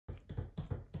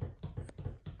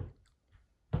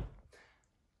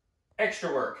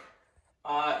extra work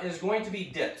is going to be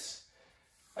dips.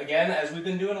 Again, as we've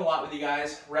been doing a lot with you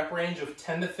guys, rep range of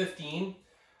 10 to 15.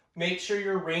 Make sure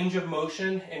your range of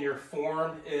motion and your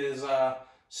form is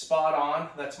spot on.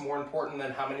 That's more important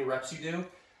than how many reps you do.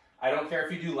 I don't care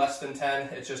if you do less than 10.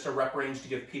 It's just a rep range to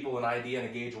give people an idea and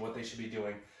a gauge of what they should be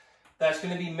doing. That's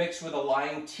going to be mixed with a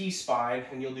lying T-spine,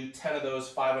 and you'll do 10 of those,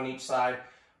 5 on each side.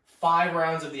 5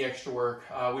 rounds of the extra work.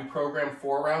 We program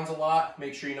 4 rounds a lot.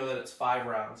 Make sure you know that it's 5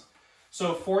 rounds.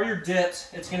 So for your dips,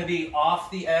 it's going to be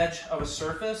off the edge of a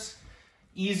surface.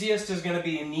 Easiest is going to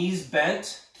be knees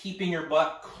bent, keeping your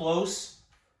butt close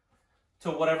to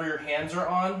whatever your hands are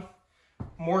on.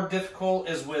 More difficult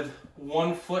is with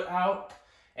 1 foot out,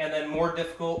 and then more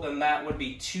difficult than that would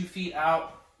be 2 feet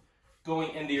out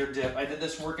going into your dip. I did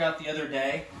this workout the other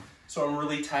day, so I'm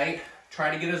really tight.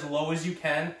 Try to get as low as you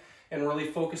can and really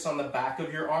focus on the back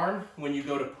of your arm when you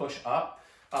go to push up.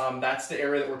 That's the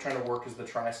area that we're trying to work, is the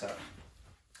tricep.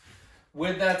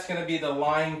 With that's going to be the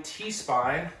lying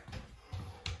T-spine,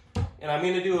 and I'm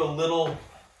going to do a little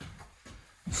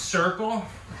circle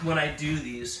when I do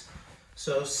these.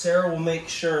 So Sarah will make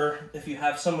sure, if you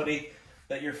have somebody,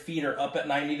 that your feet are up at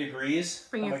 90 degrees.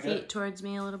 Bring your feet towards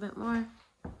me a little bit more.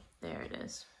 There it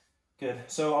is. Good.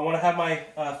 So I want to have my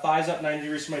thighs up 90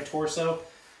 degrees for my torso,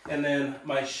 and then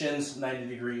my shins 90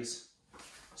 degrees.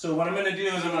 So what I'm going to do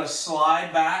is I'm going to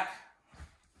slide back,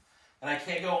 and I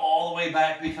can't go all the way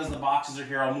back because the boxes are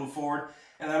here. I'll move forward,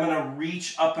 and I'm going to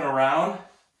reach up and around,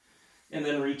 and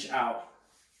then reach out.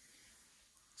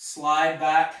 Slide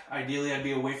back. Ideally, I'd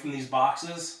be away from these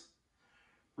boxes.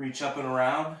 Reach up and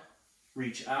around,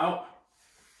 reach out,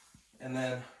 and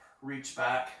then reach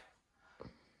back,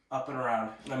 up and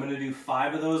around. And I'm going to do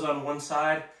 5 of those on one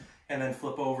side, and then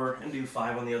flip over and do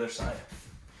 5 on the other side.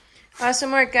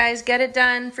 Awesome work, guys. Get it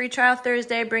done. Free trial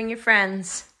Thursday. Bring your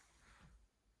friends.